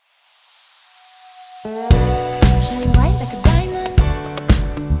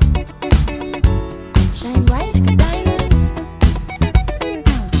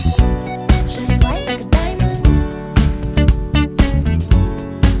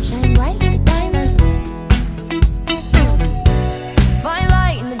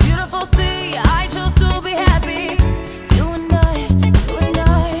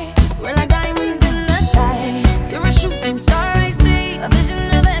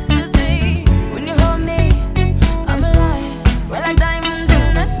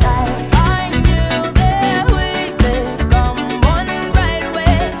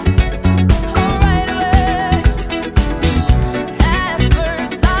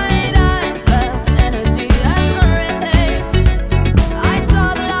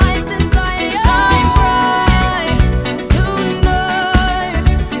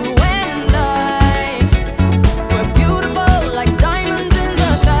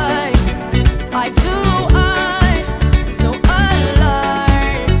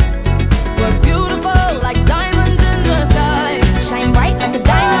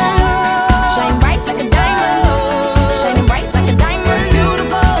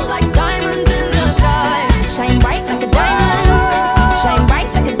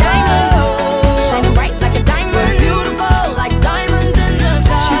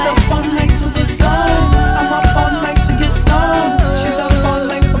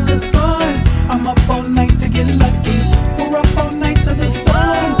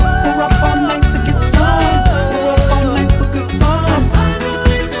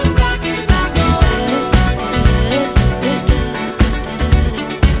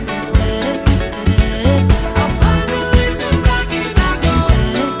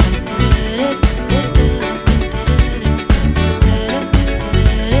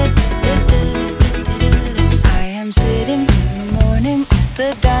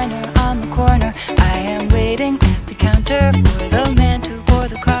waiting at the counter for the man to pour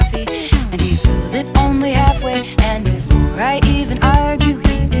the coffee, and he fills it only halfway. And before I even argue,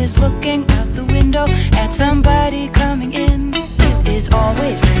 he is looking out the window at somebody coming in. It is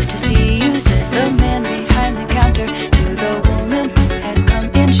always nice to see you, says the man behind the counter to the woman who has come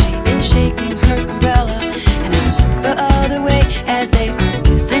in. She is shaking her umbrella, and I look the other way as they are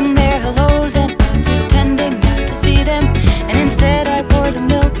kissing their hellos, and I'm pretending not to see them, and instead I pour the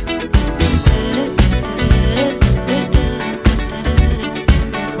milk.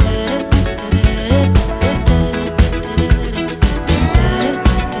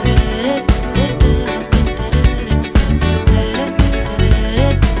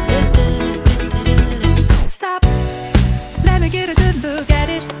 Stop, let me get a good look at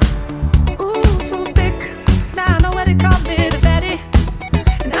it. Ooh, so thick, now I know what they call me, the fatty.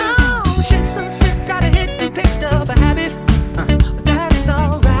 And oh, shit, so sick, got a hit and picked up a habit. But that's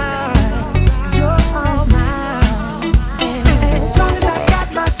alright, 'cause you're all mine. And as long as I got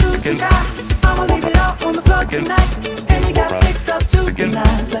my suit and tie, I'ma leave it all on the floor tonight. And you got fixed up to the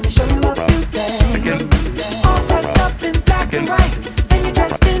nines, let me show you a few things. All dressed up in black and white, and you're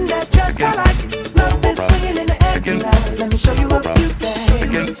dressed in that dress I like. Love is swinging in the air tonight. Let me show you a few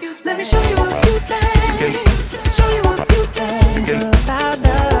things. Let me show you a few things. Show you a few things about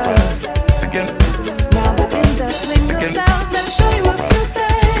love. Now within the swing of love, let me show you a few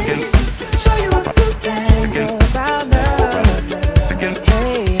things. Show you a few things about love.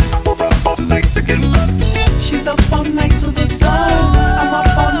 Hey. She's up all night to the sun. I'm up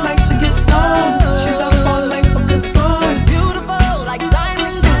all night to get some. She's up all night for good fun. Beautiful like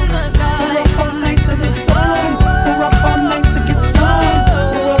diamonds in the sky. We're up all night to the sun. We're up all night to get some.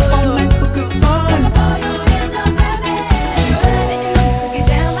 We're up all night for good fun. Throw your hands up, baby. Get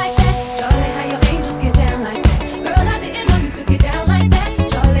down like that. Charlie, how your angels get down like that. Girl, I didn't know you could get down like that.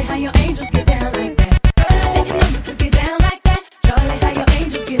 Charlie, how your angels get down like that. Girl, I didn't know you could get down like that. Charlie, how your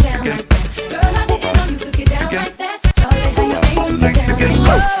angels get down like that. Girl, I didn't know you could get down like that. Charlie, how your angels get down like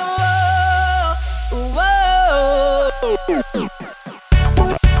that.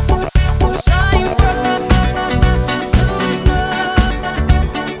 So shine bright tonight.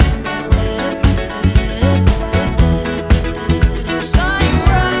 So shine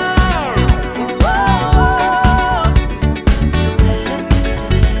bright.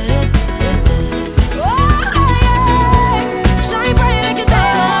 Shine bright like a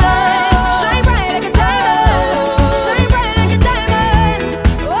diamond. Shine bright like a diamond. Shine bright like a diamond.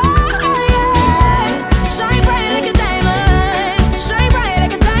 Shine bright like a diamond. Shine bright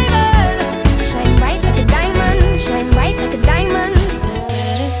like a diamond. Shine bright like a diamond. Shine bright like a diamond.